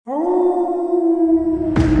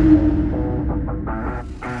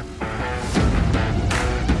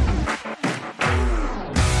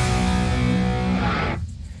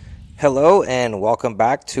Hello and welcome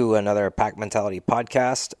back to another Pack Mentality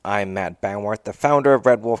podcast. I'm Matt Banworth, the founder of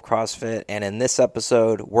Red Wolf CrossFit, and in this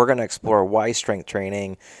episode, we're going to explore why strength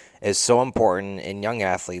training is so important in young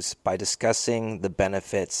athletes by discussing the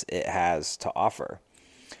benefits it has to offer.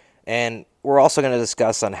 And we're also going to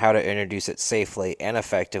discuss on how to introduce it safely and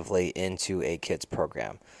effectively into a kids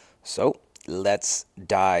program. So, let's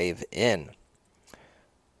dive in.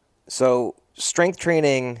 So, strength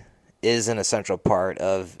training is an essential part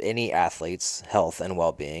of any athlete's health and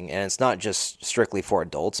well-being, and it's not just strictly for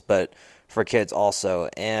adults, but for kids also.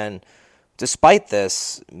 And despite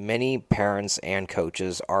this, many parents and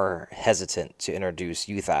coaches are hesitant to introduce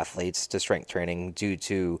youth athletes to strength training due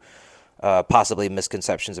to possibly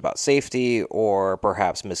misconceptions about safety or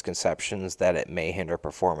perhaps misconceptions that it may hinder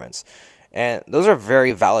performance. And those are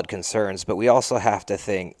very valid concerns, but we also have to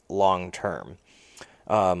think long term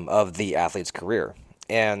of the athlete's career.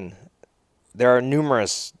 And there are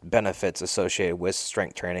numerous benefits associated with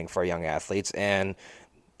strength training for young athletes, and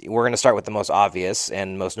we're going to start with the most obvious,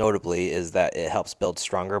 and most notably is that it helps build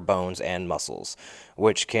stronger bones and muscles,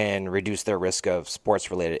 which can reduce their risk of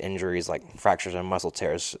sports-related injuries like fractures and muscle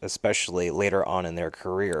tears, especially later on in their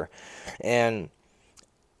career. And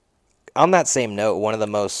on that same note, one of the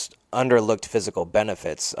most underlooked physical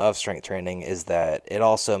benefits of strength training is that it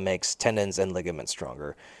also makes tendons and ligaments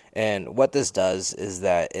stronger. And what this does is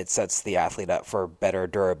that it sets the athlete up for better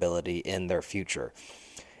durability in their future.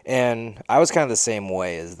 And I was kind of the same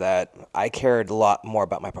way, is that I cared a lot more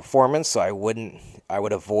about my performance, so I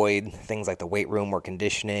would avoid things like the weight room or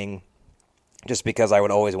conditioning, just because I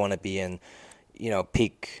would always want to be in,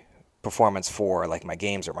 peak performance for like my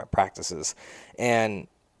games or my practices. And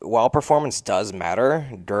while performance does matter,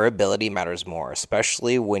 durability matters more,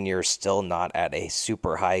 especially when you're still not at a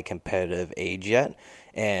super high competitive age yet,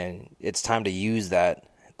 and it's time to use that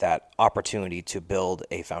opportunity to build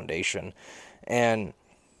a foundation. And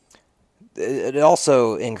it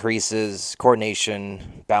also increases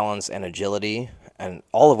coordination, balance, and agility, and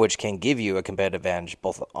all of which can give you a competitive advantage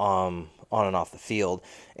both on and off the field.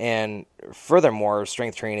 And furthermore,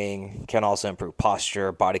 strength training can also improve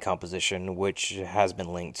posture, body composition, which has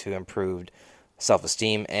been linked to improved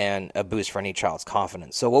self-esteem and a boost for any child's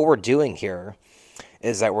confidence. So what we're doing here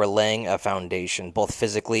is that we're laying a foundation both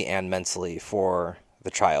physically and mentally for the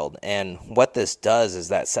child. And what this does is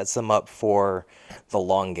that sets them up for the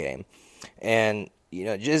long game. And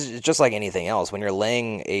just like anything else, when you're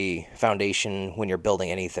laying a foundation, when you're building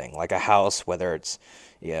anything like a house, whether it's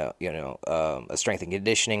a strength and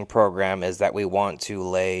conditioning program, is that we want to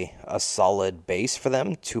lay a solid base for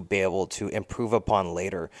them to be able to improve upon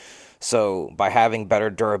later. So by having better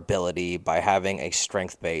durability, by having a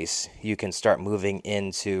strength base, you can start moving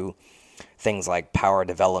into things like power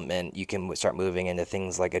development. You can start moving into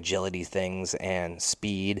things like agility things and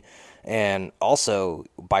speed. And also,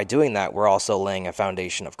 by doing that, we're also laying a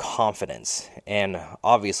foundation of confidence. And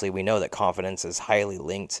obviously, we know that confidence is highly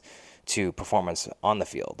linked to performance on the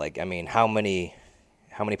field. Like, I mean, how many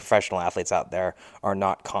professional athletes out there are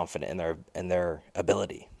not confident in their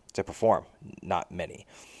ability to perform? Not many.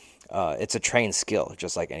 It's a trained skill,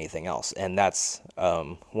 just like anything else. And that's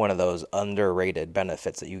one of those underrated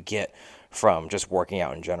benefits that you get from just working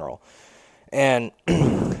out in general. And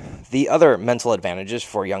the other mental advantages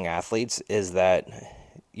for young athletes is that,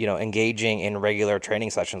 engaging in regular training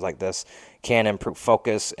sessions like this can improve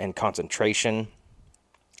focus and concentration,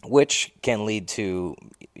 which can lead to,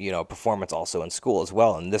 performance also in school as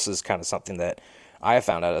well. And this is kind of something that I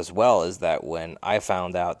found out as well, is that when I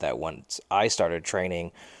found out that once I started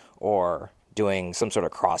training or doing some sort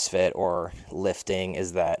of CrossFit or lifting,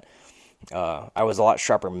 is that I was a lot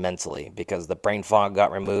sharper mentally because the brain fog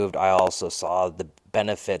got removed. I also saw the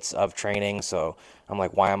benefits of training. So I'm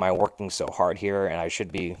like, why am I working so hard here? And I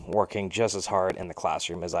should be working just as hard in the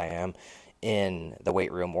classroom as I am in the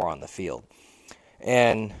weight room or on the field.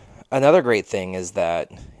 And another great thing is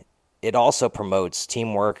that it also promotes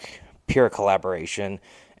teamwork, peer collaboration,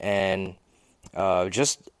 and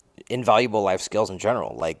just invaluable life skills in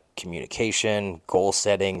general, like communication, goal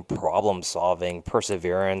setting, problem solving,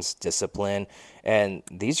 perseverance, discipline. And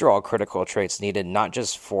these are all critical traits needed not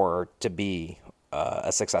just to be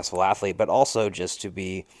a successful athlete, but also just to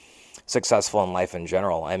be successful in life in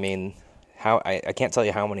general. I mean, I can't tell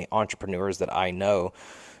you how many entrepreneurs that I know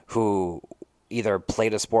who either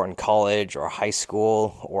played a sport in college or high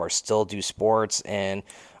school or still do sports, and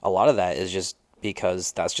a lot of that is just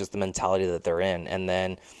because that's just the mentality that they're in. And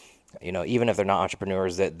then even if they're not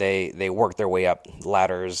entrepreneurs, that they work their way up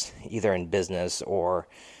ladders either in business or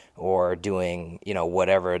doing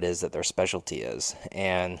whatever it is that their specialty is,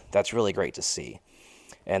 and that's really great to see.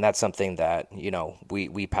 And that's something that,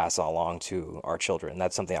 we pass along to our children.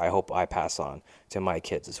 That's something I hope I pass on to my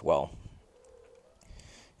kids as well.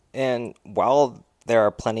 And while there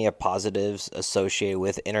are plenty of positives associated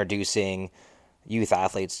with introducing youth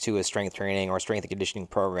athletes to a strength training or strength and conditioning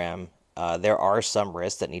program, there are some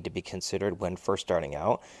risks that need to be considered when first starting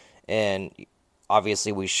out. And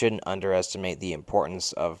obviously, we shouldn't underestimate the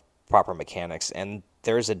importance of proper mechanics. And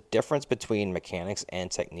there's a difference between mechanics and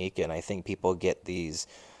technique, and I think people get these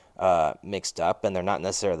mixed up, and they're not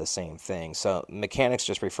necessarily the same thing. So mechanics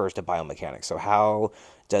just refers to biomechanics. So how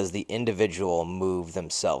does the individual move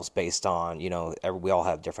themselves based on, we all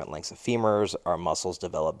have different lengths of femurs, our muscles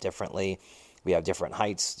develop differently. We have different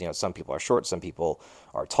heights. Some people are short, some people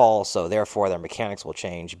are tall. So therefore, their mechanics will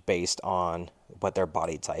change based on what their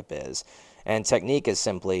body type is. And technique is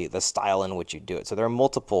simply the style in which you do it. So there are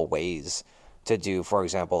multiple ways to do, for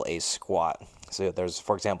example, a squat. So there's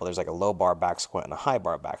like a low bar back squat and a high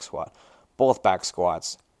bar back squat. Both back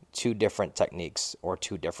squats, two different techniques or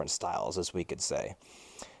two different styles, as we could say.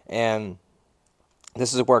 And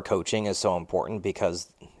this is where coaching is so important,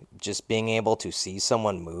 because just being able to see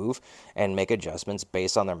someone move and make adjustments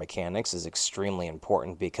based on their mechanics is extremely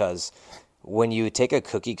important, because when you take a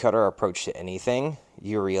cookie cutter approach to anything,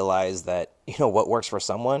 you realize that, what works for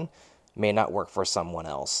someone may not work for someone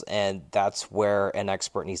else. And that's where an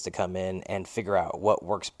expert needs to come in and figure out what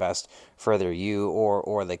works best for either you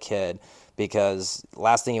or the kid. Because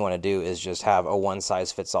last thing you want to do is just have a one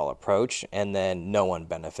size fits all approach, and then no one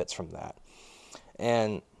benefits from that.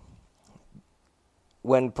 And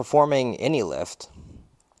when performing any lift,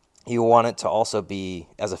 you want it to also be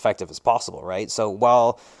as effective as possible, right? So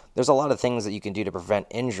while there's a lot of things that you can do to prevent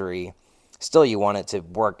injury, still you want it to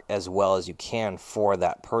work as well as you can for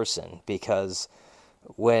that person, because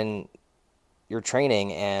when you're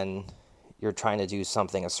training and you're trying to do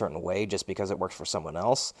something a certain way just because it works for someone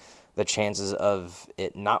else, the chances of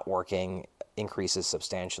it not working increases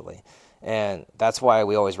substantially. And that's why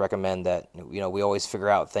we always recommend that, we always figure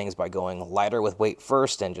out things by going lighter with weight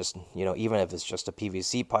first, and just, even if it's just a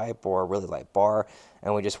PVC pipe or a really light bar,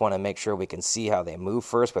 and we just want to make sure we can see how they move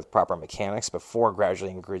first with proper mechanics before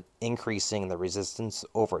gradually increasing the resistance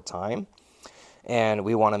over time. And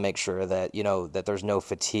we want to make sure that, that there's no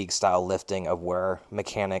fatigue style lifting of where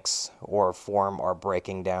mechanics or form are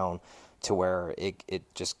breaking down to where it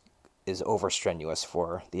just is over strenuous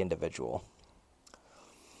for the individual.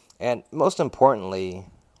 And most importantly,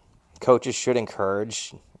 coaches should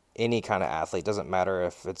encourage any kind of athlete, doesn't matter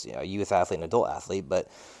if it's a youth athlete, an adult athlete,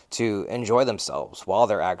 but to enjoy themselves while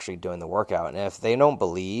they're actually doing the workout. And if they don't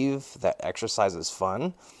believe that exercise is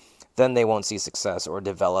fun, then they won't see success or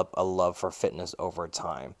develop a love for fitness over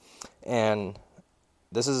time. And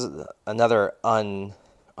this is another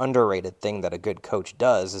underrated thing that a good coach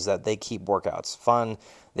does, is that they keep workouts fun,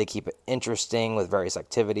 they keep it interesting with various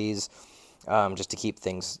activities, just to keep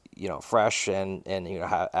things, fresh and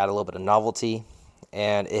add a little bit of novelty,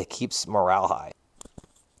 and it keeps morale high.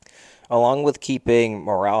 Along with keeping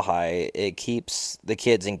morale high, it keeps the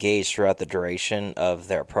kids engaged throughout the duration of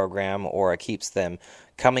their program, or it keeps them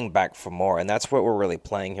coming back for more. And that's what we're really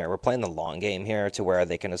playing here. We're playing the long game here, to where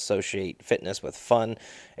they can associate fitness with fun.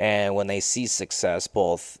 And when they see success,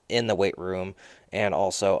 both in the weight room and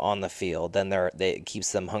also on the field, then it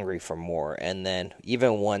keeps them hungry for more. And then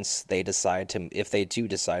even once they if they do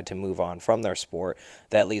decide to move on from their sport,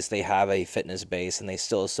 that at least they have a fitness base and they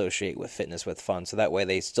still associate with fitness with fun. So that way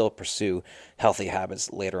they still pursue healthy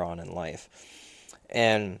habits later on in life.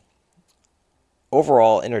 And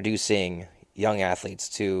overall, introducing young athletes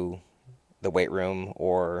to the weight room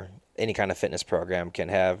or any kind of fitness program can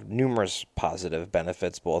have numerous positive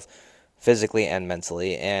benefits, both physically and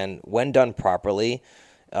mentally. And when done properly,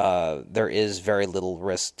 there is very little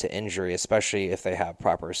risk to injury, especially if they have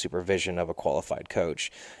proper supervision of a qualified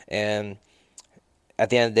coach. And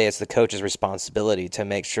at the end of the day, it's the coach's responsibility to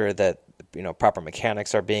make sure that proper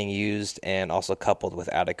mechanics are being used, and also coupled with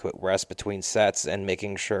adequate rest between sets, and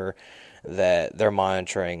making sure that they're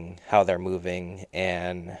monitoring how they're moving,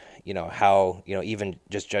 and how even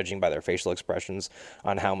just judging by their facial expressions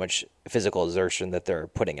on how much physical exertion that they're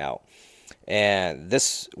putting out. And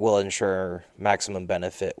this will ensure maximum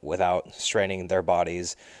benefit without straining their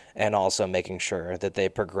bodies, and also making sure that they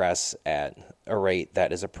progress at a rate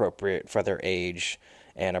that is appropriate for their age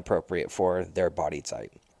and appropriate for their body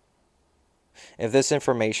type. If this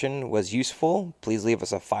information was useful, please leave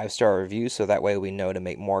us a 5-star review, so that way we know to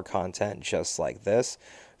make more content just like this.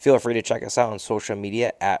 Feel free to check us out on social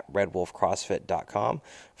media at redwolfcrossfit.com.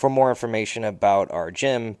 For more information about our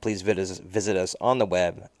gym, please visit us on the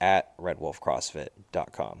web at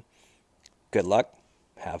redwolfcrossfit.com. Good luck.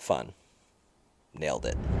 Have fun. nailed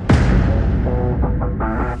it.